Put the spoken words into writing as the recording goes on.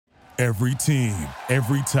Every team,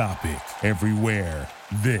 every topic, everywhere.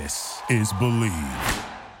 This is Believe.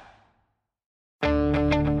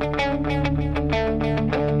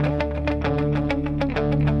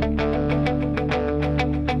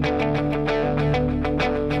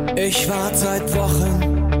 Ich warte seit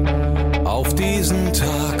Wochen auf diesen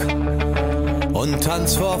Tag und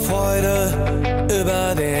tanz vor Freude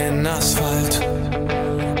über den Asphalt.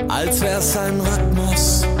 Als wär's ein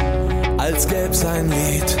Rhythmus, als gäb's ein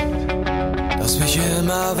Lied, das mich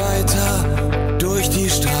immer weiter durch die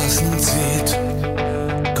Straßen zieht.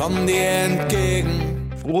 Komm dir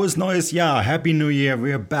entgegen. Frohes neues Jahr. Happy New Year.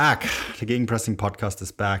 We're back. The Gegenpressing podcast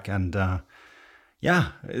is back. And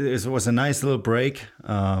it was a nice little break.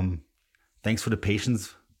 Thanks for the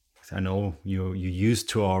patience. I know you're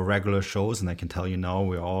used to our regular shows, and I can tell you now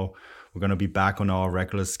we're going to be back on our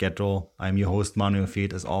regular schedule. I'm your host, Manuel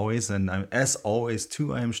Feeth, as always. And I'm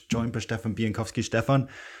joined by Stefan Bienkowski. Stefan,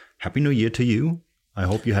 Happy New Year to you. I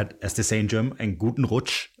hope you had, as they say in German, einen guten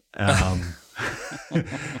Rutsch. I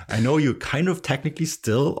know you're kind of technically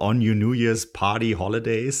still on your New Year's party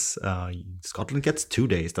holidays. Scotland gets 2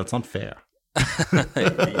 days. That's not fair. Yeah.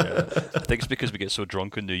 I think it's because we get so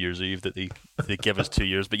drunk on New Year's Eve that they give us 2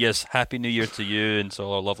 years. But yes, Happy New Year to you and to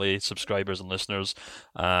all our lovely subscribers and listeners.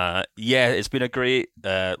 It's been a great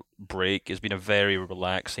break. It's been a very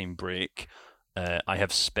relaxing break. I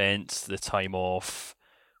have spent the time off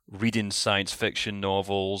reading science fiction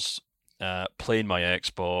novels, playing my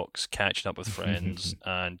Xbox, catching up with friends,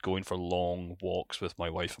 and going for long walks with my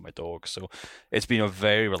wife and my dog. So it's been a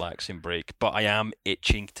very relaxing break, but I am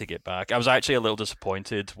itching to get back. I was actually a little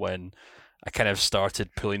disappointed when I kind of started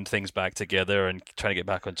pulling things back together and trying to get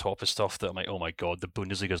back on top of stuff that I'm like, oh my God, the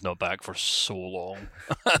Bundesliga's not back for so long.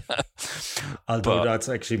 Although that's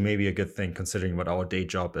actually maybe a good thing considering what our day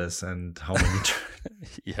job is and how many...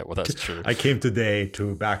 Yeah, well, that's true. I came today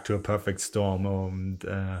back to a perfect storm and...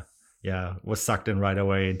 was sucked in right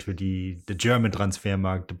away into the German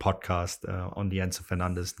Transfermarkt, the podcast on the Enzo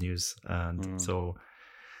Fernandez news. And so,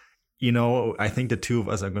 I think the two of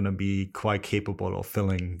us are going to be quite capable of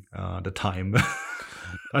filling the time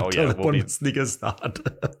until the Bundesliga start.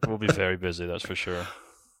 We'll be very busy, that's for sure.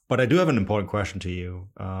 But I do have an important question to you.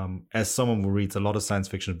 As someone who reads a lot of science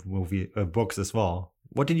fiction books as well,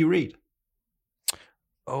 what did you read?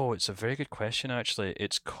 Oh, it's a very good question, actually.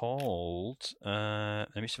 It's called...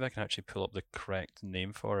 let me see if I can actually pull up the correct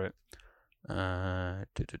name for it.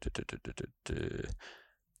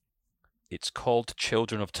 It's called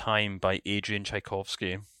Children of Time by Adrian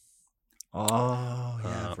Tchaikovsky. Oh,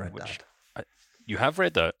 yeah, I've read that. You have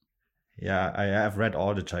read that? Yeah, I have read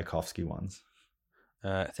all the Tchaikovsky ones.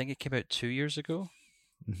 I think it came out 2 years ago.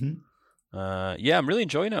 Mm-hmm. I'm really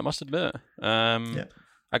enjoying it, I must admit.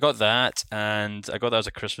 I got that, and I got that as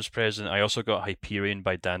a Christmas present. I also got Hyperion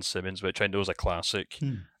by Dan Simmons, which I know is a classic,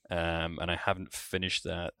 and I haven't finished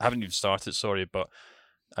that. I haven't even started, sorry, but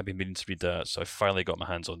I've been meaning to read that, so I finally got my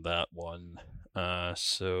hands on that one.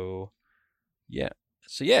 It's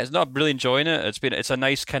not really enjoying it. It's a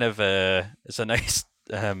nice kind of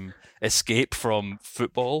escape from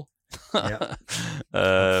football. Yeah,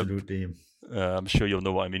 absolutely. I'm sure you'll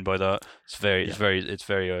know what I mean by that. It's very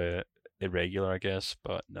irregular, I guess,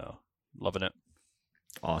 but no, loving it.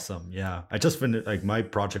 Awesome. Yeah, I just finished my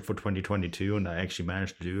project for 2022, and I actually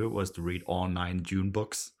managed to do it was to read all 9 Dune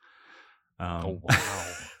books. Oh wow!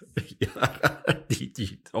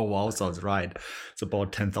 Oh wow, sounds right. It's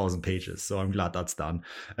about 10,000 pages, so I'm glad that's done.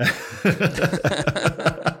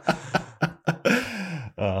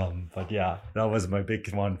 But yeah, that was my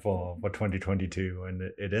big one for 2022, and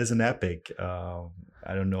it is an epic.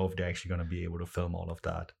 I don't know if they're actually going to be able to film all of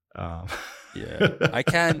that. I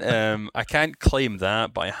can't claim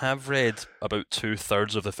that, but I have read about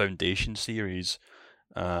 2/3 of the Foundation series.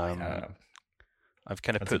 I've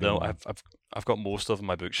kind of put them. I've got most of them on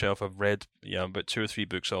my bookshelf. I've read about 2 or 3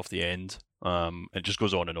 books off the end. It just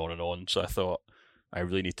goes on and on and on. So I thought I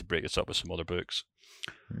really need to break this up with some other books.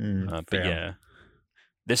 But yeah.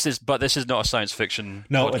 This is not a science fiction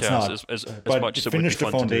podcast. It's not. But much as finished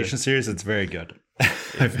the Foundation series, it's very good.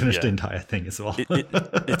 I finished the entire thing as well.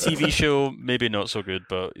 The TV show, maybe not so good,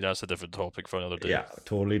 but that's a different topic for another day. Yeah,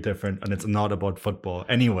 totally different. And it's not about football.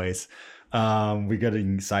 Anyways, we're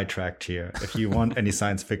getting sidetracked here. If you want any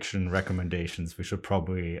science fiction recommendations, we should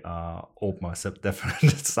probably open a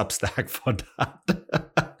different Substack for that.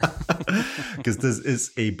 Because this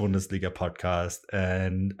is a Bundesliga podcast.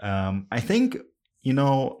 And I think...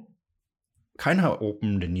 kind of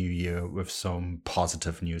open the new year with some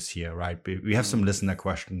positive news here, right? We have some listener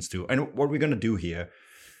questions too. And what we're going to do here,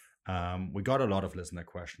 we got a lot of listener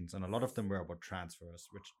questions, and a lot of them were about transfers,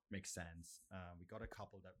 which makes sense. We got a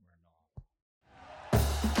couple that were not.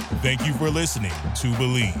 Thank you for listening to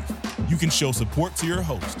Believe. You can show support to your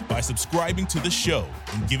host by subscribing to the show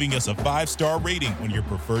and giving us a 5-star rating on your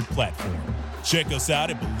preferred platform. Check us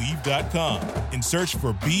out at Believe.com and search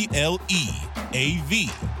for BLEAV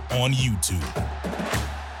on YouTube.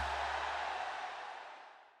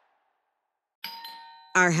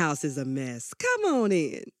 Our house is a mess. Come on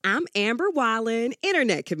in. I'm Amber Wallen,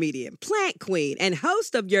 internet comedian, plant queen, and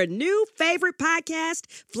host of your new favorite podcast,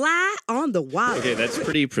 Fly on the Wall. Okay, that's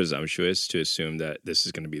pretty presumptuous to assume that this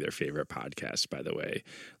is going to be their favorite podcast, by the way.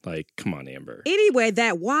 Like, come on, Amber. Anyway,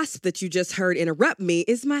 that wasp that you just heard interrupt me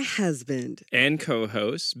is my husband. And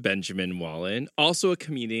co-host, Benjamin Wallen, also a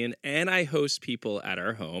comedian, and I host people at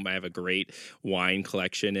our home. I have a great wine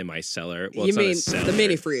collection in my cellar. Well, you mean the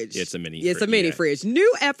mini fridge? Yeah, it's a mini fridge. It's a mini fridge. New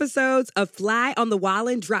episodes of Fly on the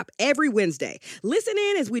Wallen drop every Wednesday. Listen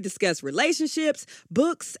in as we discuss relationships,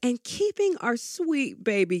 books, and keeping our sweet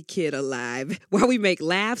baby kid alive while we make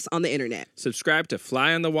laughs on the internet. Subscribe to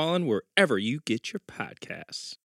Fly on the Wallen wherever you get your podcasts.